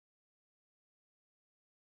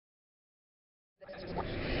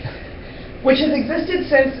which has existed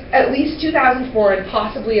since at least 2004 and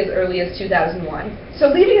possibly as early as 2001. So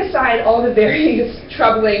leaving aside all the various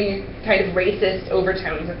troubling kind of racist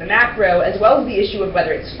overtones of the macro, as well as the issue of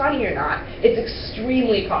whether it's funny or not, it's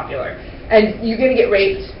extremely popular. And "you're gonna get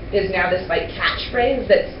raped" is now this like catchphrase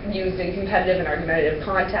that's used in competitive and argumentative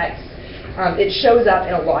contexts. It shows up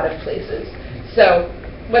in a lot of places. So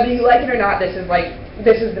whether you like it or not, this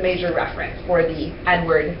is the major reference for the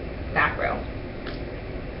Edward macro.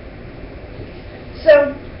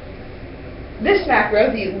 So this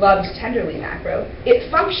macro, the "loved tenderly" macro, it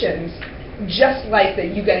functions just like the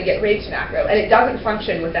 "you gonna get raped" macro, and it doesn't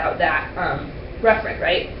function without that referent,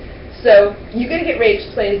 right? So "you gonna get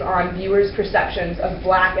raped" plays on viewers' perceptions of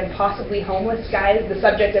black and possibly homeless guys. The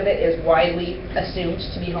subject of it is widely assumed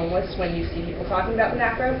to be homeless when you see people talking about the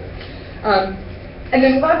macro. And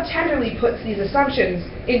then "loved tenderly" puts these assumptions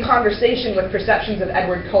in conversation with perceptions of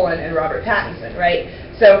Edward Cullen and Robert Pattinson, right?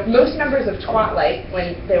 So most members of Twatlight,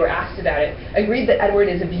 when they were asked about it, agreed that Edward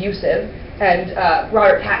is abusive and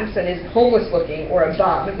Robert Pattinson is homeless-looking or a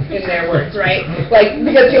bum, in their words, right? Like,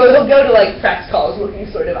 because he'll go to like press calls looking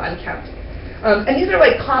sort of unkempt. And these are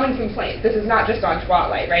like common complaints. This is not just on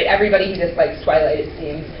Twatlight, right? Everybody who dislikes Twilight, it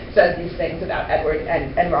seems, says these things about Edward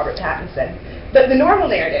and Robert Pattinson. But the normal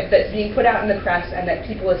narrative that's being put out in the press and that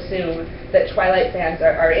people assume that Twilight fans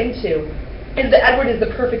are into is that Edward is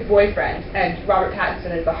the perfect boyfriend and Robert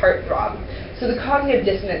Pattinson is the heartthrob. So the cognitive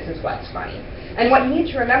dissonance is what's funny. And what you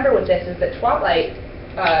need to remember with this is that Twatlight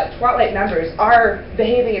members are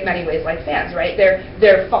behaving in many ways like fans, right?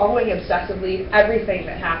 They're following obsessively everything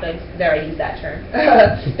that happens. There, I use that term.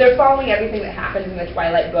 They're following everything that happens in the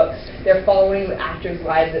Twilight books. They're following the actors'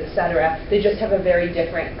 lives, etc. They just have a very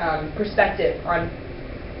different perspective on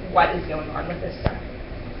what is going on with this stuff.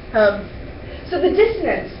 So the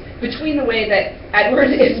dissonance between the way that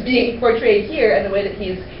Edward is being portrayed here and the way that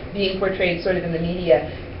he's being portrayed sort of in the media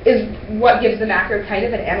is what gives the macro kind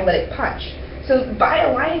of an analytic punch. So by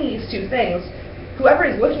aligning these two things, whoever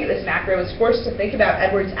is looking at this macro is forced to think about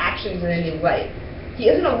Edward's actions in a new light. He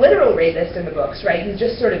isn't a literal rapist in the books, right? He's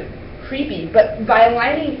just sort of creepy. But by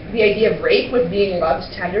aligning the idea of rape with being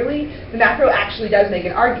loved tenderly, the macro actually does make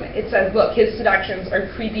an argument. It says, look, his seductions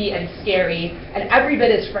are creepy and scary, and every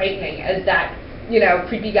bit as frightening as that,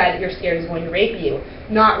 creepy guy that you're scared is going to rape you,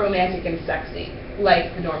 not romantic and sexy,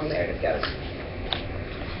 like the normal narrative goes.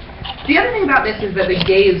 The other thing about this is that the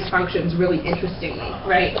gaze functions really interestingly,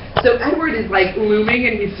 right? So Edward is like looming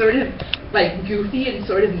and he's sort of like goofy and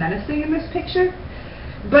sort of menacing in this picture.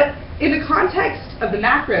 But in the context of the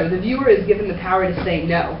macro, the viewer is given the power to say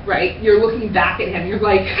no, right? You're looking back at him, you're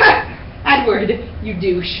like, Edward, you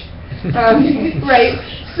douche. Right?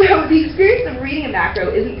 So the experience of reading a macro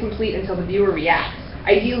isn't complete until the viewer reacts,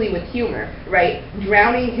 ideally with humor, right?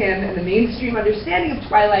 Drowning him and the mainstream understanding of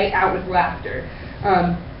Twilight out with laughter.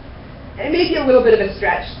 It may be a little bit of a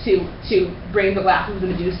stretch to bring the laugh of the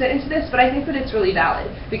Medusa into this, but I think that it's really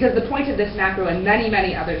valid, because the point of this macro and many,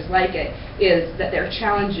 many others like it is that they're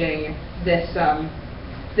challenging this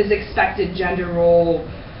expected gender role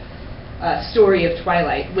story of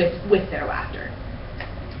Twilight with their laughter.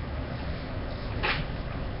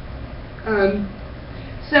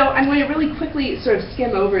 So I'm going to really quickly sort of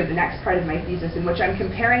skim over the next part of my thesis, in which I'm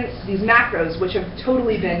comparing these macros, which have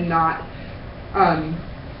totally been not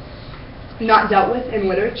dealt with in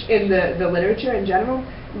the literature in general,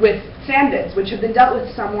 with fanvids, which have been dealt with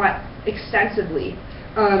somewhat extensively.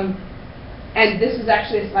 And this is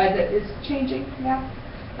actually a slide that is changing now.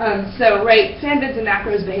 So, right, fanvids and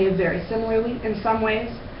macros behave very similarly in some ways.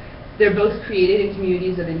 They're both created in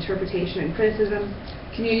communities of interpretation and criticism.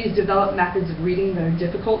 Communities develop methods of reading that are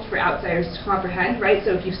difficult for outsiders to comprehend, right?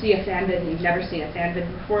 So if you see a fanvid and you've never seen a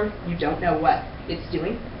fanvid before, you don't know what it's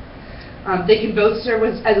doing. They can both serve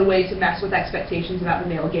as a way to mess with expectations about the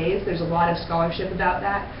male gaze. There's a lot of scholarship about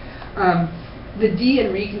that. The de-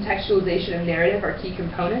 and recontextualization of narrative are key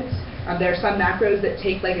components. There are some macros that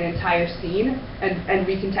take like an entire scene and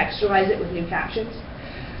recontextualize it with new captions.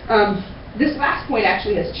 This last point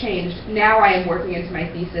actually has changed. Now I am working into my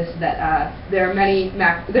thesis that there are many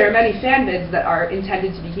fanvids that are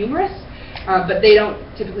intended to be humorous, but they don't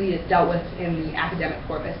typically get dealt with in the academic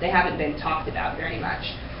corpus. They haven't been talked about very much.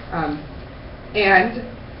 And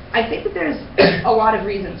I think that there's a lot of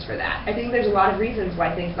reasons for that. I think there's a lot of reasons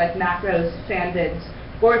why things like macros, fanvids,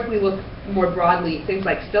 or if we look more broadly, things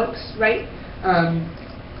like filks, right?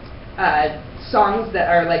 Songs that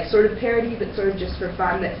are like sort of parody, but sort of just for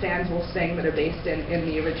fun, that fans will sing, that are based in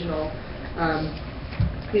the original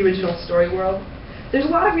story world. There's a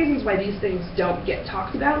lot of reasons why these things don't get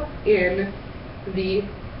talked about in the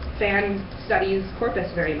fan studies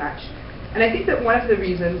corpus very much. And I think that one of the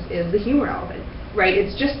reasons is the humor element, right?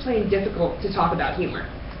 It's just plain difficult to talk about humor.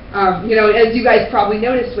 As you guys probably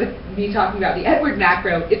noticed with me talking about the Edward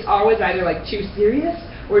macro, it's always either like too serious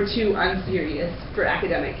or too unserious for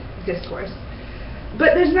academic discourse.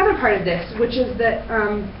 But there's another part of this, which is that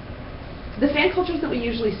the fan cultures that we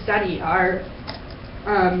usually study are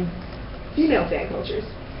female fan cultures.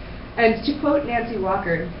 And to quote Nancy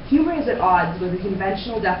Walker, humor is at odds with the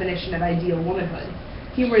conventional definition of ideal womanhood.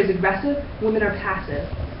 Humor is aggressive, women are passive.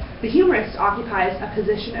 The humorist occupies a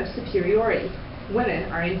position of superiority.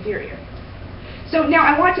 Women are inferior. So now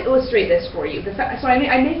I want to illustrate this for you. So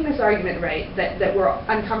I'm making this argument, right, that we're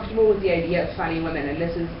uncomfortable with the idea of funny women, and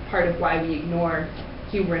this is part of why we ignore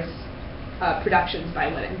humorous productions by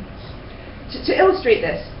women. To illustrate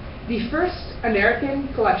this, the first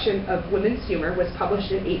American collection of women's humor was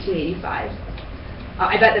published in 1885.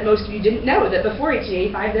 I bet that most of you didn't know that before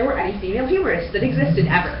 1885 there were any female humorists that existed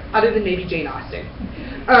ever, other than maybe Jane Austen.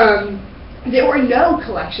 There were no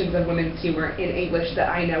collections of women's humor in English that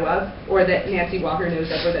I know of, or that Nancy Walker knows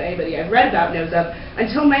of, or that anybody I've read about knows of,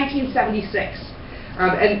 until 1976.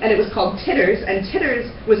 And it was called Titters, and Titters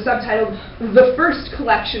was subtitled The First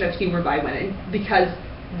Collection of Humor by Women, because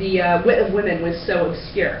the wit of women was so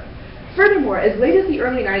obscure. Furthermore, as late as the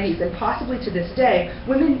early 90s, and possibly to this day,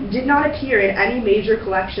 women did not appear in any major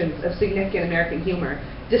collections of significant American humor,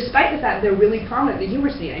 despite the fact they're really prominent in the humor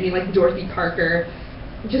scene. I mean, like Dorothy Parker.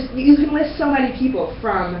 Just, you can list so many people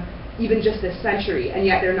from even just this century, and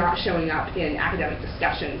yet they're not showing up in academic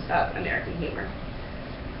discussions of American humor.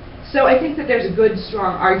 So I think that there's a good,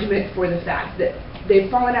 strong argument for the fact that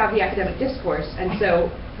they've fallen out of the academic discourse, and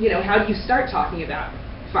so, how do you start talking about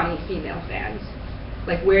funny female fans?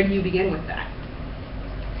 Like, where do you begin with that?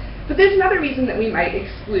 But there's another reason that we might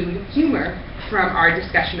exclude humor from our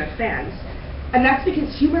discussion of fans, and that's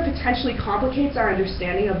because humor potentially complicates our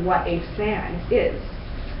understanding of what a fan is.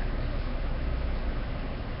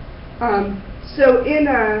 So in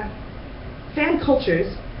fan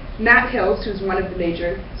cultures, Matt Hills, who's one of the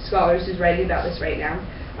major scholars who's writing about this right now,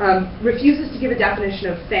 refuses to give a definition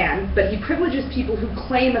of fan, but he privileges people who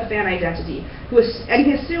claim a fan identity, and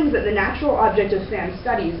he assumes that the natural object of fan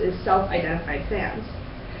studies is self-identified fans.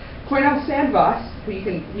 Cornel Sandvoss, who you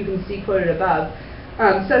can see quoted above,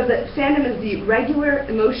 says that fandom is the regular,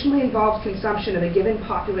 emotionally involved consumption of a given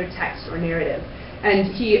popular text or narrative.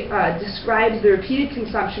 And he describes the repeated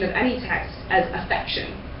consumption of any text as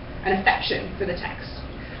affection, an affection for the text.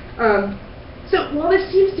 So while this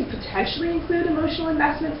seems to potentially include emotional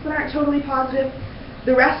investments that aren't totally positive,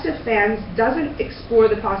 the rest of fans doesn't explore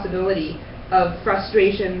the possibility of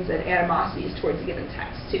frustrations and animosities towards a given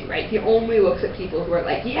text too, right? He only looks at people who are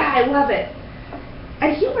like, yeah, I love it.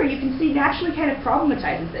 And humor, you can see, naturally kind of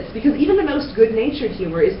problematizes this, because even the most good-natured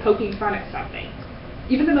humor is poking fun at something.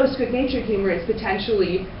 Even the most good-natured humor is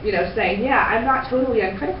potentially, saying, yeah, I'm not totally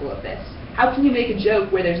uncritical of this. How can you make a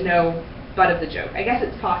joke where there's no butt of the joke? I guess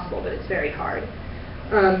it's possible, but it's very hard.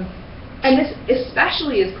 And this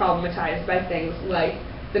especially is problematized by things like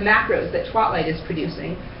the macros that Twatlight is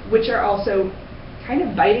producing, which are also kind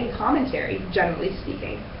of biting commentary, generally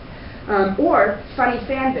speaking. Or funny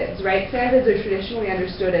fan vids, right? Fan vids are traditionally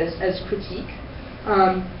understood as critique,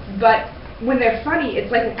 but when they're funny,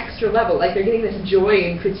 it's like an extra level, like they're getting this joy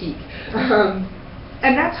in critique.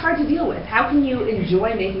 And that's hard to deal with. How can you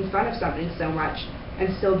enjoy making fun of something so much and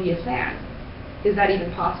still be a fan? Is that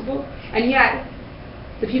even possible? And yet,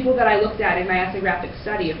 the people that I looked at in my ethnographic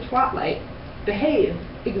study of Twatlight behave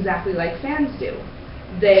exactly like fans do.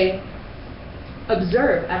 They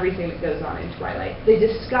observe everything that goes on in Twilight. They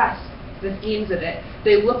discuss the themes of it.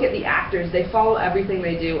 They look at the actors. They follow everything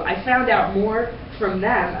they do. I found out more from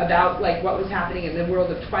them about what was happening in the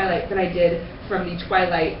world of Twilight than I did from the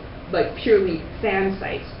Twilight purely fan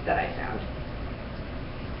sites that I found.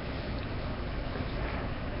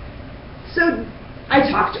 So I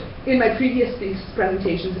talked in my previous thesis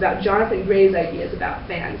presentations about Jonathan Gray's ideas about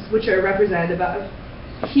fans, which are represented above.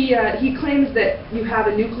 He claims that you have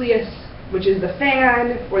a nucleus, which is the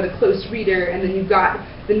fan or the close reader, and then you've got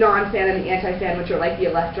the non-fan and the anti-fan, which are like the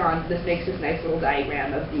electrons. This makes this nice little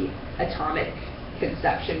diagram of the atomic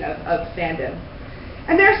conception of fandom.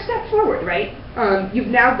 And they're a step forward, right? You've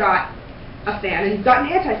now got a fan and you've got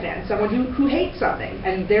an anti-fan, someone who hates something,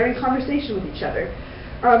 and they're in conversation with each other.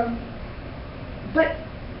 But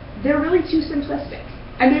they're really too simplistic,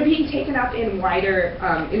 and they're being taken up in wider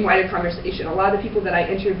conversation. A lot of the people that I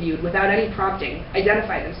interviewed, without any prompting,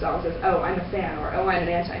 identify themselves as, oh, I'm a fan, or oh, I'm an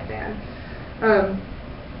anti-fan.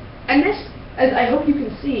 And this, as I hope you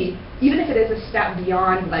can see, even if it is a step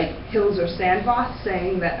beyond Hills or Sandvoss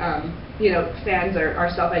saying that fans are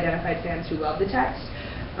self-identified fans who love the text,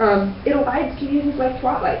 It elides communities like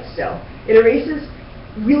Twatlight still. It erases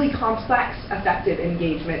really complex affective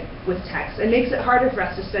engagement with text and makes it harder for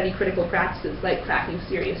us to study critical practices like cracking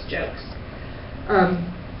serious jokes.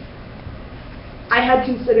 I had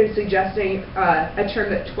considered suggesting a term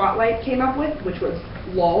that Twatlight came up with, which was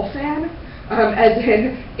lol fan, as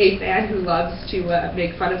in a fan who loves to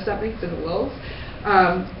make fun of something for the lulz.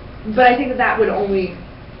 But I think that that would only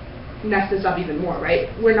mess this up even more, right?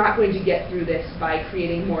 We're not going to get through this by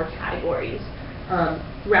creating more categories.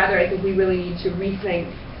 Rather, I think we really need to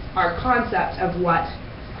rethink our concept of what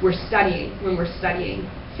we're studying when we're studying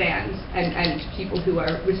fans and people who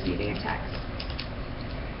are receiving a text.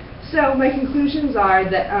 So my conclusions are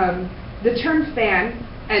that the term fan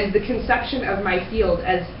and the conception of my field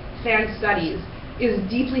as fan studies is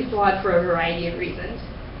deeply flawed for a variety of reasons.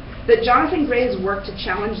 That Jonathan Gray's work to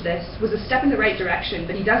challenge this was a step in the right direction,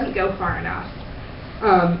 but he doesn't go far enough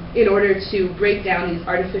in order to break down these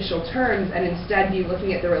artificial terms and instead be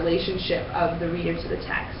looking at the relationship of the reader to the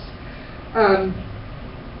text.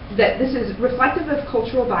 That this is reflective of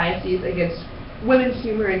cultural biases against women's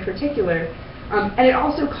humor in particular, and it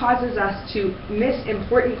also causes us to miss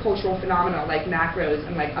important cultural phenomena like macros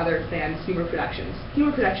and like other fans' humor productions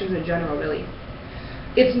in general, really.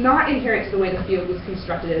 It's not inherent to the way the field was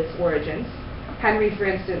constructed at its origins. Henry, for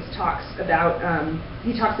instance, talks about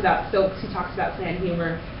filks, he talks about fan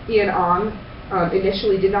humor. Ian Ong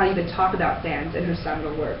initially did not even talk about fans in her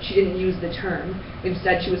seminal work. She didn't use the term.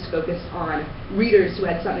 Instead, she was focused on readers who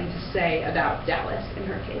had something to say about Dallas, in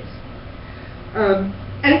her case.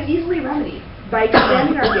 And it's easily remedied by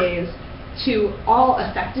expanding our gaze to all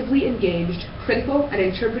effectively engaged, critical, and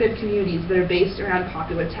interpretive communities that are based around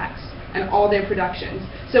popular texts and all their productions.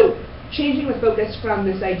 So changing the focus from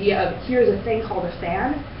this idea of here's a thing called a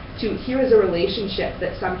fan to here is a relationship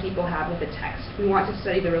that some people have with a text. We want to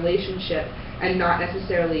study the relationship and not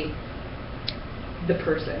necessarily the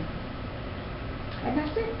person. And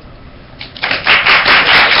that's it.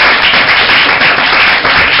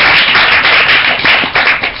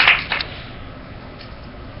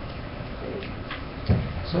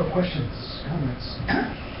 So questions, comments?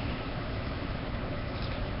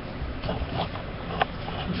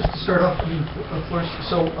 Just to start off, Flourish,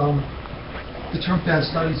 so the term fan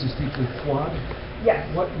studies is deeply flawed. Yes.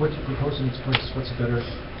 What do you propose in its place? What's a better?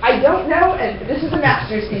 I don't know, and this is a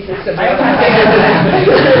master's thesis, so I don't have to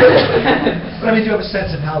figure it out. But I mean, do you have a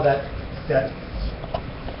sense of how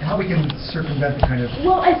how we can circumvent the kind of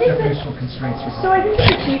definitional constraints? So I think that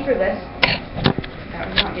the key for this,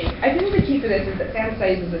 not me. I think the key for this is that fan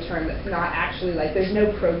studies is a term that's not actually like, there's no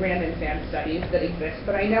program in fan studies that exists,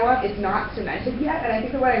 but I know of, it's not cemented yet, and I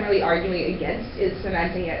think that what I'm really arguing against is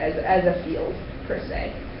cementing it as a field, per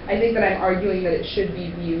se. I think that I'm arguing that it should be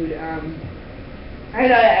viewed, I don't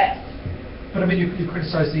know. But I mean, you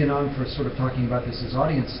criticized Ian Ong for sort of talking about this as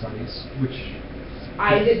audience studies, which...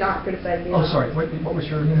 I did not criticize Ian Ong. Oh, sorry. What was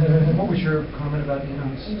your comment about Ian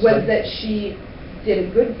Ong's study? Was that she did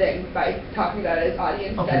a good thing by talking about it as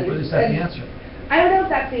audience studies. Okay, but is that the answer? I don't know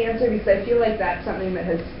if that's the answer because I feel like that's something that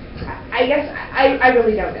has, I guess, I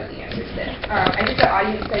really don't know the answer to this. I think that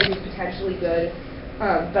audience studies is potentially good,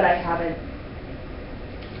 but I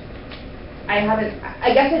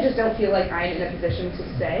guess I just don't feel like I'm in a position to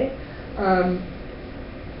say.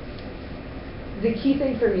 The key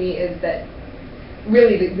thing for me is that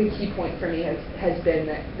really, the key point for me has been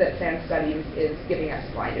that fan studies is giving us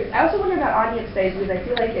blinders. I also wonder about audience studies because I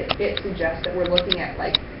feel like it suggests that we're looking at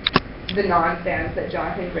like the non-fans that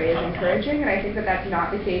Jonathan Gray is encouraging, and I think that that's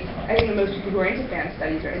not the case. I think that most people who are into fan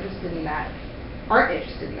studies are interested in that, aren't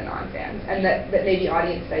interested in the non-fans, and that maybe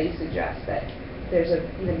audience studies suggest that there's an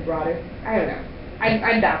even broader, I don't know.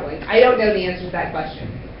 I'm babbling. I don't know the answer to that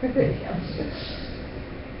question.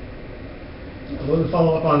 Well, to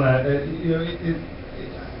follow up on that,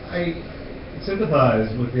 I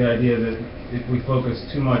sympathize with the idea that if we focus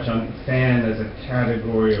too much on fan as a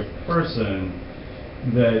category of person,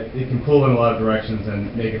 that it can pull in a lot of directions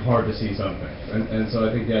and make it hard to see something. And so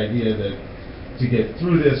I think the idea that to get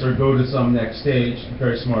through this or go to some next stage,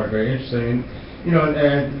 very smart, very interesting.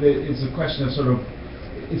 And it's a question of sort of,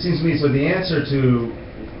 it seems to me, so the answer to,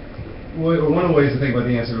 or one of the ways to think about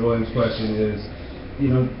the answer to William's question is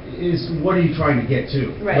what are you trying to get to?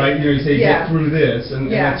 Right? You say get through this, and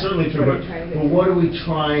that's certainly true, but what are we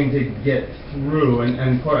trying to get through? And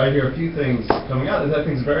I hear a few things coming out that I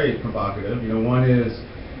think is very provocative. One is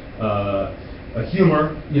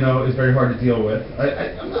humor, is very hard to deal with.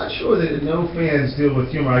 I'm not sure that no fans deal with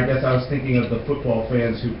humor. I guess I was thinking of the football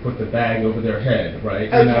fans who put the bag over their head, right?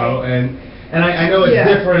 Okay. And I know it's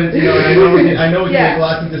different, and I know we can make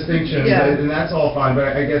lots of distinctions, and that's all fine,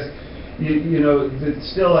 but I guess you know,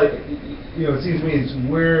 it's still like, you know, it seems to me it's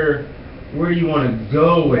where you want to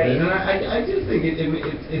go with it. And I do think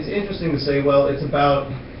it's interesting to say, well, it's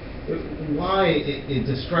about why it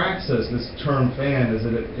distracts us, this term fan, is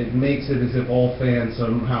that it makes it as if all fans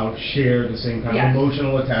somehow share the same kind of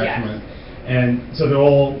emotional attachment. And so they're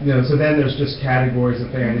all, you know, so then there's just categories of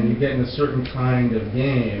fan, and you get in a certain kind of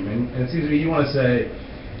game. And it seems to me you want to say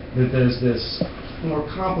that there's this more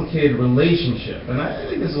complicated relationship. And I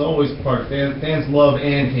think this is always part of fans love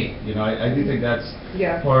and hate. You know, I do think that's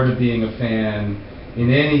part of being a fan in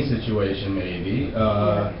any situation, maybe.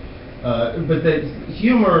 But that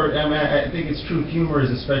humor, I mean, I think it's true, humor is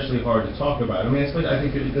especially hard to talk about. I mean, I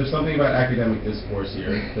think there's something about academic discourse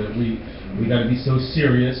here, that we got to be so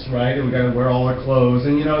serious, right? And we got to wear all our clothes,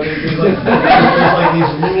 and you know, there's like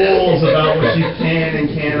these rules about what you can and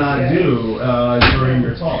cannot do during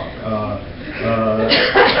your talk. That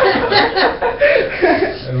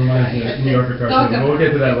reminds me of New Yorker cartoon, but we'll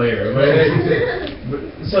get to that later.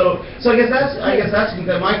 So I guess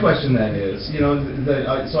that's my question then is, you know,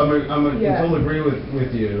 so I'm in total agree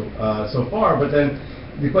with you so far, but then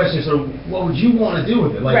the question is sort of, what would you want to do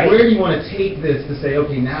with it? Like, where do you want to take this to say,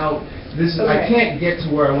 okay, now this is, I can't get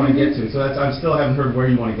to where I want to get to, so that's, I still haven't heard where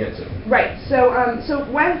you want to get to. Right. So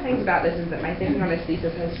one of the things about this is that my thinking on this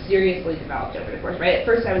thesis has seriously developed over the course. Right. At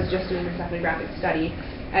first, I was just doing this ethnographic study,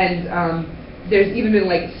 and there's even been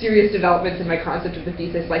like serious developments in my concept of the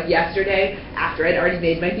thesis, like yesterday, after I'd already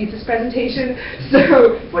made my thesis presentation.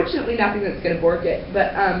 So fortunately, nothing that's going to bork it.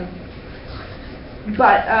 But I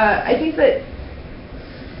think that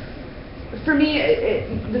for me,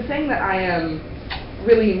 the thing that I am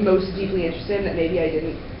really most deeply interested in, that maybe I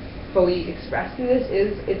didn't fully express through this,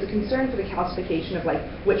 is it's a concern for the calcification of like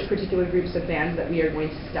which particular groups of fans that we are going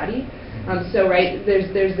to study. So right, there's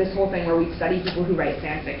this whole thing where we study people who write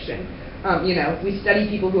fan fiction. You know, we study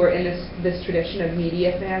people who are in this tradition of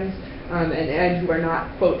media fans, and who are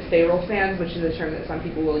not, quote, feral fans, which is a term that some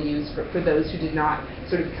people will use for those who did not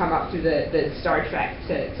sort of come up through the Star Trek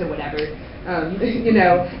to whatever. You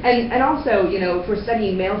know, and also, you know, if we're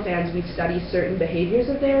studying male fans, we study certain behaviors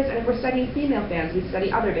of theirs, and if we're studying female fans, we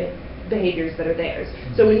study other behaviors that are theirs.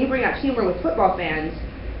 So when you bring up humor with football fans,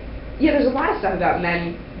 yeah, there's a lot of stuff about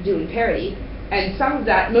men doing parody, and some of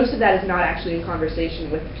that, most of that is not actually in conversation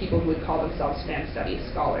with people who would call themselves fan studies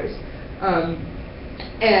scholars.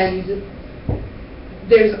 And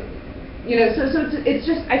there's, you know, so it's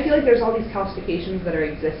just, I feel like there's all these calcifications that are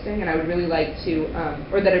existing, and I would really like to,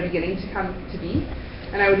 or that are beginning to come to be,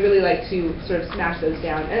 and I would really like to sort of smash those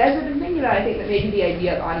down. And as I've been thinking about it, I think that maybe the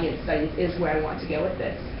idea of audience studies is where I want to go with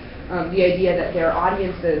this. The idea that there are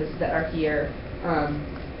audiences that are here,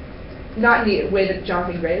 not in the way that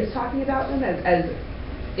Jonathan Gray is talking about them, as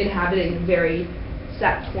inhabiting very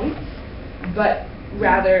set points, but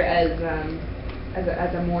rather as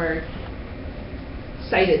a more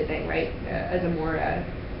cited thing, right? As a more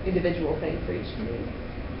individual thing for each community.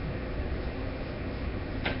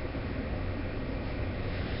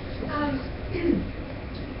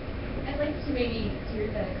 I'd like to maybe steer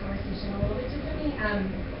the conversation a little bit differently,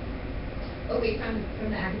 away from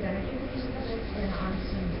the academic implications of this and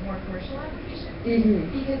onto more commercial applications.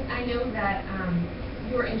 Because I know that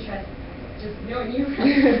your interests, just knowing you,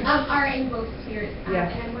 are in both spheres. And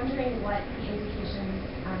I'm wondering what the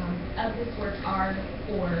implications of this work are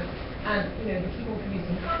for you know, the people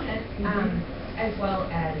producing content, as well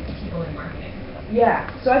as people in marketing. Yeah,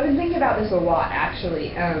 so I've been thinking about this a lot,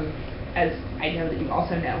 actually, as I know that you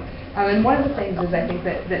also know. And one of the things is I think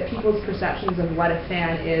that people's perceptions of what a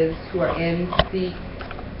fan is who are in the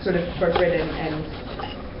sort of corporate and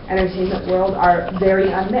entertainment world are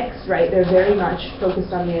very unmixed, right? They're very much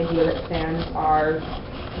focused on the idea that fans are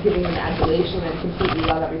giving them adulation and completely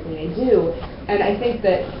love everything they do. And I think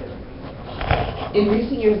that in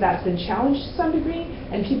recent years that's been challenged to some degree,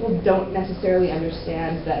 and people don't necessarily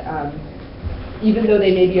understand that even though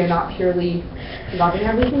they maybe are not purely loving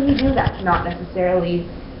everything you do, that's not necessarily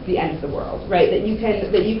the end of the world, right? That you can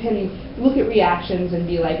look at reactions and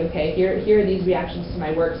be like, okay, here are these reactions to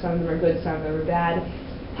my work. Some of them are good, some of them are bad.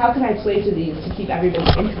 How can I play to these to keep everybody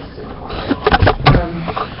interested in it?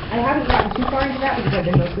 I haven't gotten too far into that because I've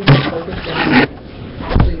been mostly focused on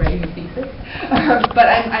actually writing the thesis. But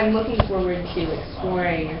I'm looking forward to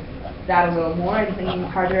exploring that a little more and thinking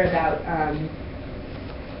harder about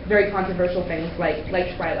very controversial things like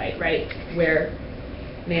Twilight, right? Where,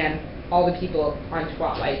 man, all the people on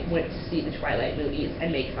Twatlight went to see the Twilight movies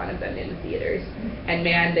and make fun of them in the theaters. And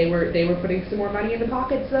man, they were putting some more money in the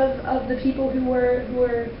pockets of the people who were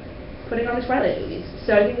putting on the Twilight movies.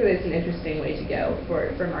 So I think that it's an interesting way to go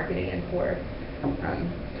for marketing and for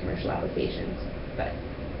commercial applications. But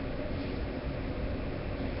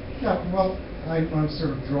Yeah, well, I'm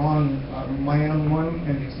sort of drawn, my own one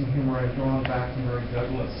interest in humor, I've drawn back to Murray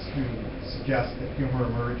Douglas, who suggests that humor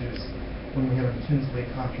emerges when we have intrinsically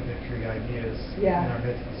contradictory ideas in our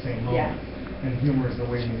heads at the same moment. And humor is the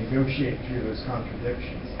way we negotiate through those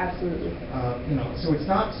contradictions. Absolutely. So it's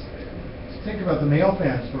not, think about the male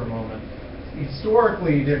fans for a moment.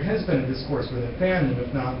 Historically, there has been a discourse within fandom,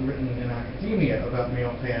 if not written in academia, about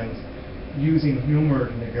male fans using humor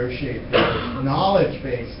to negotiate the knowledge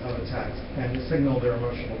base of a text and to signal their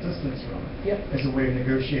emotional distance from it as a way of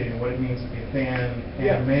negotiating what it means to be a fan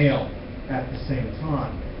and male at the same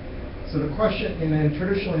time. So the question, and then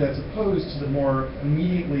traditionally that's opposed to the more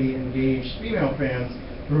immediately engaged female fans,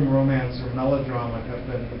 for whom romance or melodrama have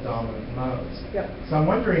been the dominant modes. So I'm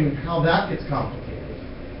wondering how that gets complicated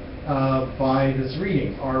by this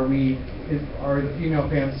reading. Are the female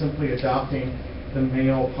fans simply adopting the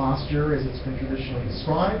male posture as it's been traditionally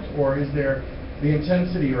described, or is there the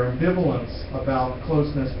intensity or ambivalence about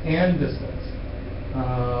closeness and distance,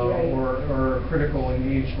 or critical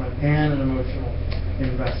engagement and an emotional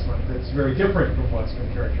investment that's very different from what's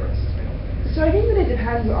been characterized as male? So I think that it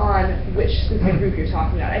depends on which specific group you're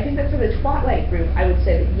talking about. I think that for the Twatlight group, I would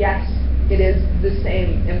say that yes, it is the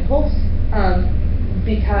same impulse,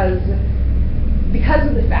 because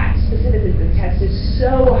of the fact, specifically the text is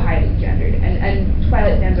so highly gendered, and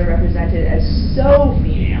Twilight fans are represented as so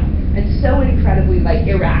female and so incredibly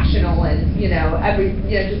irrational, and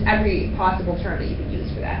just every possible term that you could use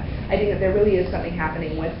for that. I think that there really is something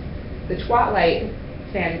happening with the Twatlight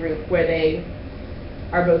fan group where they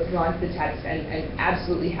are both drawn to the text and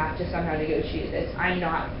absolutely have to somehow negotiate this. I'm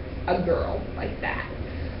not a girl like that.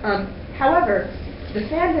 However, the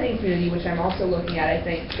fan-fitting community, which I'm also looking at, I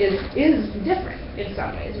think, is different in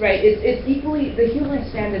some ways, right? It's equally, the humorous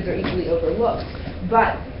standards are equally overlooked,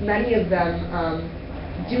 but many of them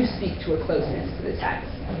do speak to a closeness to the text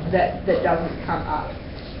that doesn't come up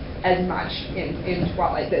as much in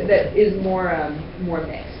Twatlight, that is more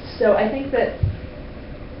mixed. So I think that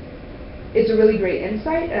it's a really great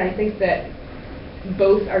insight, and I think that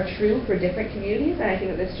both are true for different communities, and I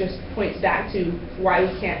think that this just points back to why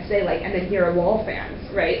we can't say, and then here are LOL fans,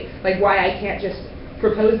 right? Why I can't just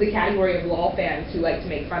propose the category of LOL fans who like to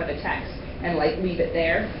make fun of a text and leave it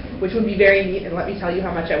there, which would be very neat, and let me tell you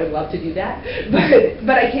how much I would love to do that.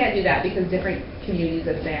 But I can't do that because different communities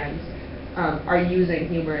of fans are using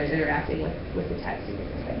humor and interacting with the text in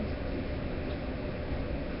different ways.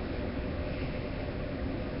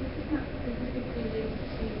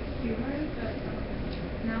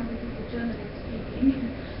 Now this is the journalist speaking.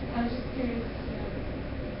 I was just curious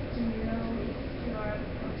to know if you are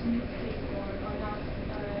optimistic or not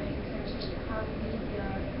in terms of how the media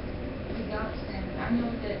regards fans. I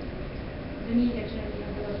know that the media generally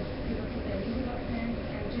has a lot of people say their views about fans,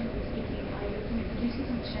 and generally speaking, are you introducing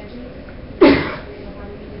some changes in how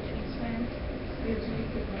the media treats fans? Are you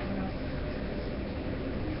optimistic or not?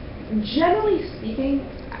 Generally speaking,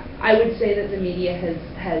 I would say that the media has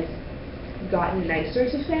gotten nicer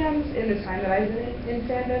to fans in the time that I've been in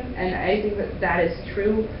fandom, and I think that is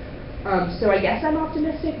true. So I guess I'm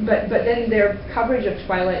optimistic, but then their coverage of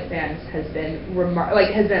Twilight fans has been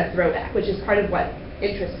has been a throwback, which is part of what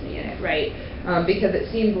interests me in it, right? Because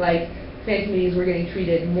it seemed like fan communities were getting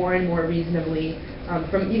treated more and more reasonably,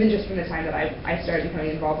 from the time that I started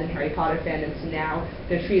becoming involved in Harry Potter fandom to now.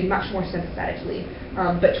 They're treated much more sympathetically.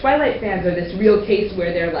 But Twilight fans are this real case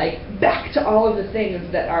where they're back to all of the things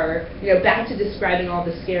that are, back to describing all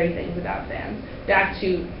the scary things about fans, back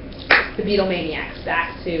to the Beatlemaniacs,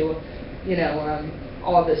 back to,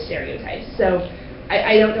 all of those stereotypes. So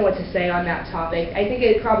I don't know what to say on that topic. I think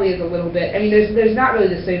it probably is a little bit, there's not really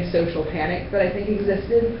the same social panic that I think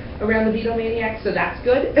existed around the Beatlemaniacs, so that's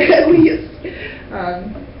good, at least.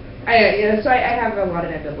 So I have a lot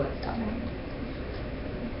of ambivalence on that.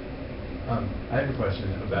 I have a question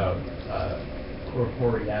about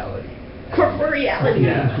corporeality. Corporeality.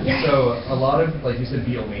 Yeah. Yes. So a lot of, like you said,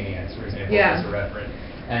 Beatlemaniacs, for example, as a reference,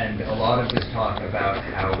 and a lot of this talk about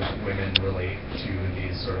how women relate to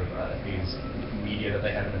these sort of these media that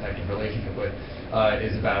they have an affective relationship with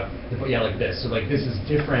is about this. So this is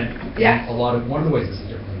different. Yeah. One of the ways this is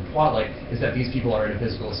different from Twatlight is that these people are in a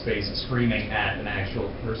physical space screaming at an actual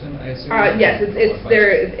person, I assume. Yes, this is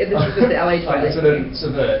the LA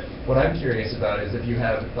Twilight. What I'm curious about is if you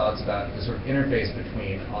have thoughts about the sort of interface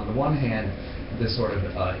between, on the one hand, this sort of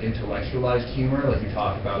intellectualized humor, like you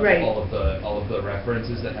talk about Right. all of the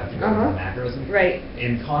references that have to go Uh-huh. with the macros. Right.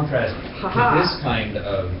 In contrast Ha-ha. to this kind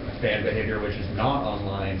of fan behavior, which is not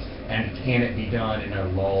online, and can it be done in a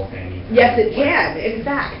lol fanny? Yes, it can. In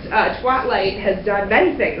fact, Twatlight has done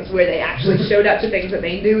many things where they actually showed up to things that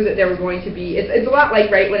they knew that there were going to be. It's a lot like,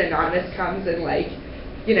 right, when Anonymous comes and, like,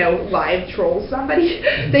 you know, live trolls somebody.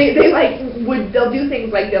 They'll do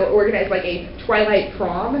things like they'll organize like a Twilight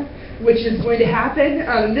prom, which is going to happen.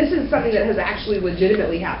 This is something that has actually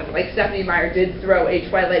legitimately happened. Like Stephanie Meyer did throw a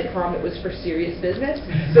Twilight prom that was for serious business.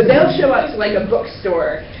 So they'll show up to like a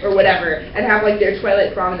bookstore or whatever and have like their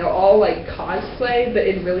Twilight prom, and they'll all like cosplay, but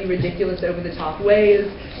in really ridiculous, over-the-top ways.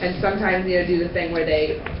 And sometimes, you know, do the thing where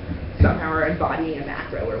they somehow are embodying a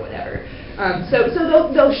macro or whatever. So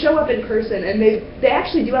they'll show up in person, and they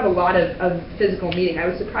actually do have a lot of physical meeting. I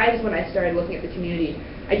was surprised when I started looking at the community.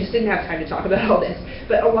 I just didn't have time to talk about all this,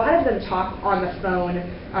 but a lot of them talk on the phone,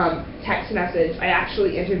 text message. I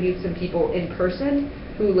actually interviewed some people in person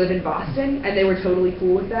who live in Boston, and they were totally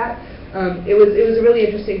cool with that. It was a really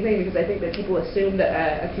interesting thing, because I think that people assume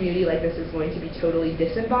that a community like this is going to be totally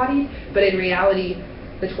disembodied, but in reality,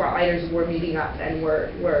 the Twatlighters were meeting up and were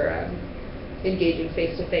engaging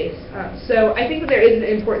face to face. So I think that there is an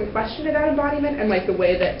important question about embodiment and like the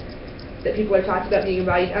way that people are talking about being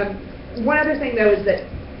embodied. One other thing though is that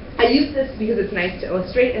I use this because it's nice to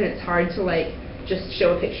illustrate, and it's hard to like just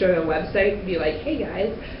show a picture of a website and be like, hey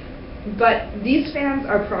guys. But these fans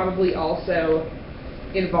are probably also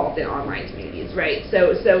involved in online communities, right?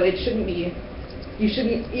 So it shouldn't be. You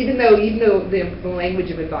shouldn't, even though the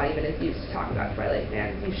language of embodiment is used to talk about Twilight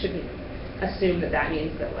fans, you shouldn't assume that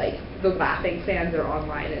means that like the laughing fans are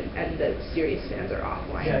online and the serious fans are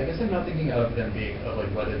offline. Yeah, I guess I'm not thinking of them being like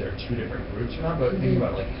whether they're two different groups or not, but thinking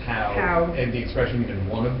about like how and the expression even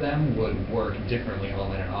one of them would work differently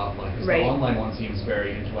online and offline. Because Right. the online one seems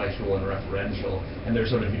very intellectual and referential, and there's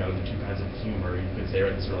sort of, you know, the two kinds of humor. You could say,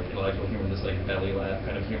 right, this sort of like intellectual humor, this like belly laugh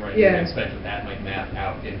kind of humor. And Yeah. you can expect that might map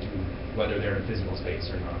out into whether they're in a physical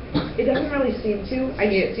space or not. It doesn't really seem to.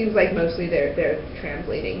 I mean, it seems like mostly they're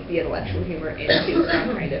translating the intellectual humor into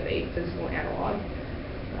some kind of a physical analog.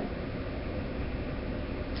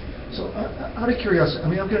 So, out of curiosity, I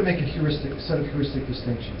mean, I'm going to make a set of heuristic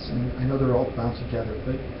distinctions, and I know they're all bound together,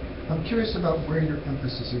 but I'm curious about where your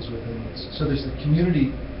emphasis is within this. So there's the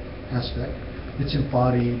community aspect. It's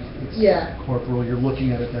embodied, it's corporal, you're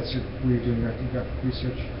looking at it, that's where you're doing your ethnographic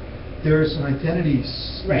research. There's an identity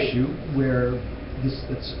issue where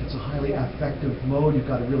it's a highly affective mode. You've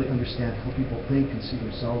got to really understand how people think and see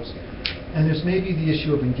themselves. And there's maybe the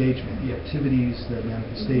issue of engagement, the activities, the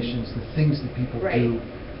manifestations, the things that people do.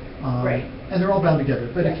 And they're all bound together.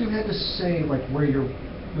 But if you had to say like where your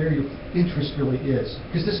interest really is,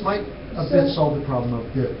 because this might a bit solve the problem of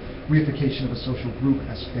the reification of a social group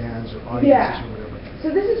as fans or audiences or whatever. So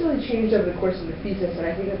this has really changed over the course of the thesis, and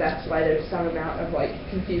I think that's why there's some amount of like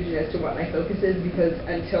confusion as to what my focus is, because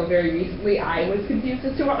until very recently I was confused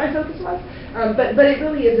as to what my focus was. But it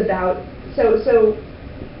really is about so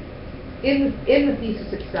in the thesis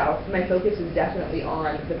itself, my focus is definitely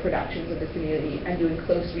on the productions of the community and doing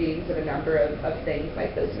close readings of a number of things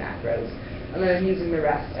like those macros, and then I'm using the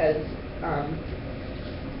rest as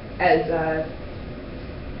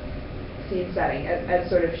scene setting, as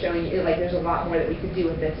sort of showing you, like, there's a lot more that we could do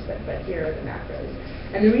with this, but here are the macros.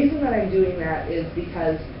 And the reason that I'm doing that is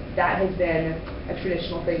because that has been a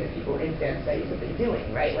traditional thing that people in fan studies have been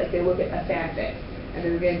doing, right? Like, they look at a fanfic, and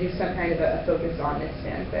they're going to do some kind of a focus on this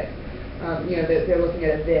fanfic. You know, they're looking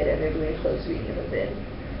at a vid, and they're doing a close reading of a vid.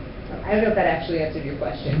 I don't know if that actually answered your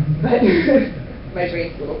question, but my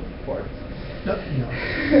brain's a little warped. No.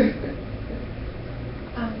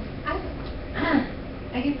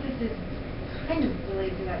 I guess this is kind of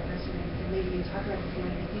related to that question, and maybe you talk about this more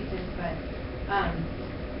in the thesis, but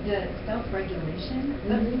the self-regulation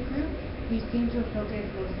of the group, you seem to focus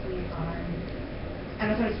mostly on,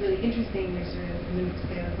 and I thought it's really interesting, there's sort of move to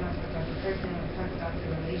say, let's not talk about the person, let's talk about the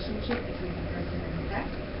relationship between the person and the sex.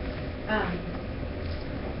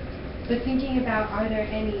 But thinking about, are there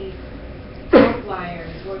any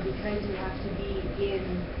outliers, or because you have to be in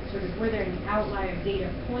sort of, were there any outlier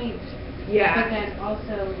data points? But then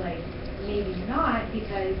also, like, maybe not,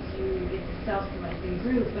 because it's a self-selecting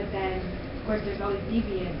group, but then, of course, there's always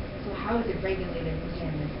deviance, so how is it regulated within this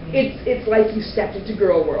community? It's like you stepped into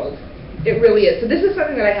girl world. It really is. So this is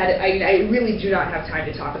something that I really do not have time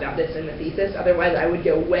to talk about this in the thesis, otherwise I would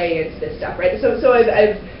go way into this stuff, right? So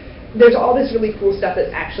I've there's all this really cool stuff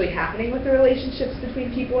that's actually happening with the relationships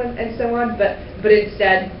between people and so on, but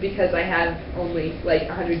instead, because I have only like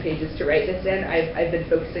 100 pages to write this in, I've been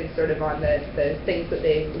focusing sort of on the things that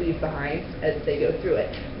they leave behind as they go through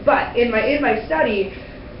it. But in my study,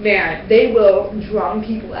 man, they will drum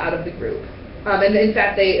people out of the group. And in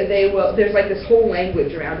fact, they will, there's like this whole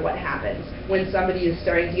language around what happens when somebody is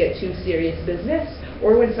starting to get too serious business,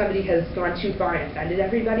 or when somebody has gone too far and offended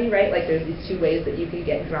everybody, right? Like there's these two ways that you can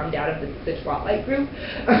get drummed out of the Twatlight group.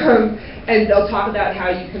 And they'll talk about how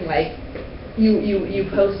you can like, you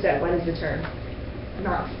post a, what is the term?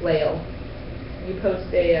 Not flail. You post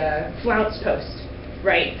a flounce post,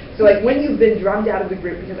 right? So like when you've been drummed out of the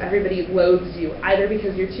group because everybody loathes you, either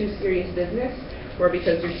because you're too serious business or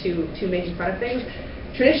because you're too making fun of things,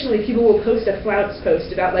 traditionally people will post a flounce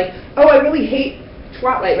post about like, oh, I really hate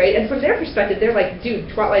Twatlight, right? And from their perspective, they're like, dude,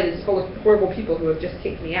 Twatlight is full of horrible people who have just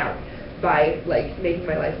kicked me out by like making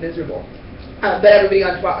my life miserable. But everybody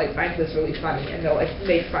on Twatlight finds this really funny, and they'll like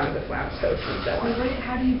make fun of the flounce post and so on.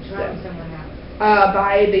 How do you drum someone out?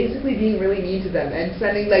 By basically being really mean to them and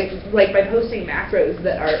sending like by posting macros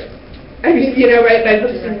that are, I mean, you know, right, by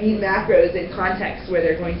posting mean macros in contexts where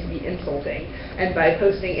they're going to be insulting, and by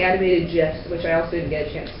posting animated GIFs, which I also didn't get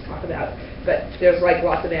a chance to talk about, but there's like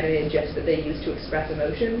lots of animated GIFs that they use to express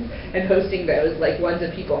emotions, and posting those, like ones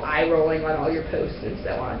of people eye rolling on all your posts and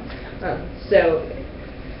so on. So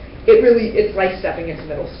it's like stepping into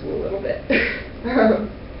middle school a little bit.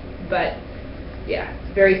 But yeah,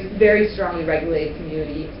 very, very strongly regulated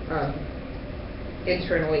community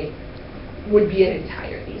internally. Would be an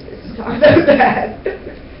entire thesis to talk about that.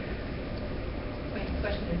 My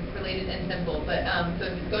question is related and simple, but so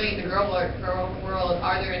if it's going into girl world,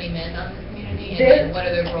 are there any men on this community, and then what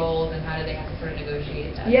are their roles, and how do they have to sort of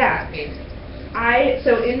negotiate that space?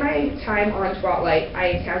 So in my time on Twatlight,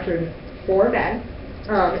 I encountered 4 men,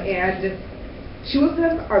 and 2 of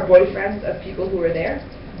them are boyfriends of people who are there,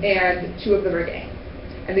 and 2 of them are gay.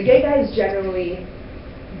 And the gay guys generally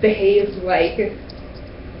behave like,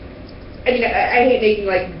 I mean, I hate making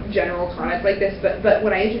like general comments like this, but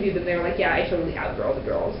when I interviewed them, they were like, yeah, I totally outgirl the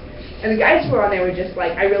girls. And the guys who were on there were just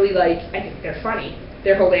like, I think they're funny.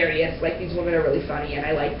 They're hilarious. Like, these women are really funny, and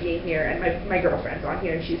I like being here, and my girlfriend's on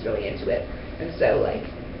here, and she's really into it. And so, like,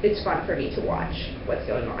 it's fun for me to watch what's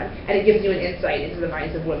going on. And it gives you an insight into the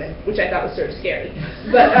minds of women, which I thought was sort of scary.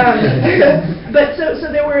 But, so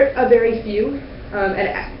there were a very few,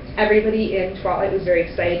 and everybody in Twatlight was very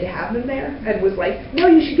excited to have them there, and was like, no,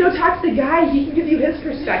 you should go talk to the guy, he can give you his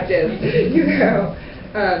perspective, you know.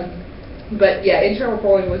 But yeah, internal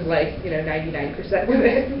polling was like, 99%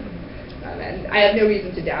 women. And I have no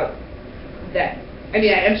reason to doubt that. I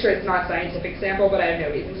mean, I'm sure it's not a scientific sample, but I have no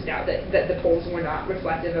reason to doubt that the polls were not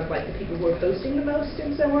reflective of like the people who are posting the most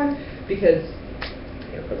and so on, because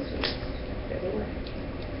they were posting the most. There they were.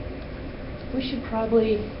 We should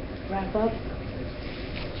probably wrap up.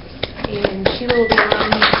 And Sheila will be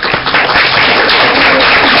on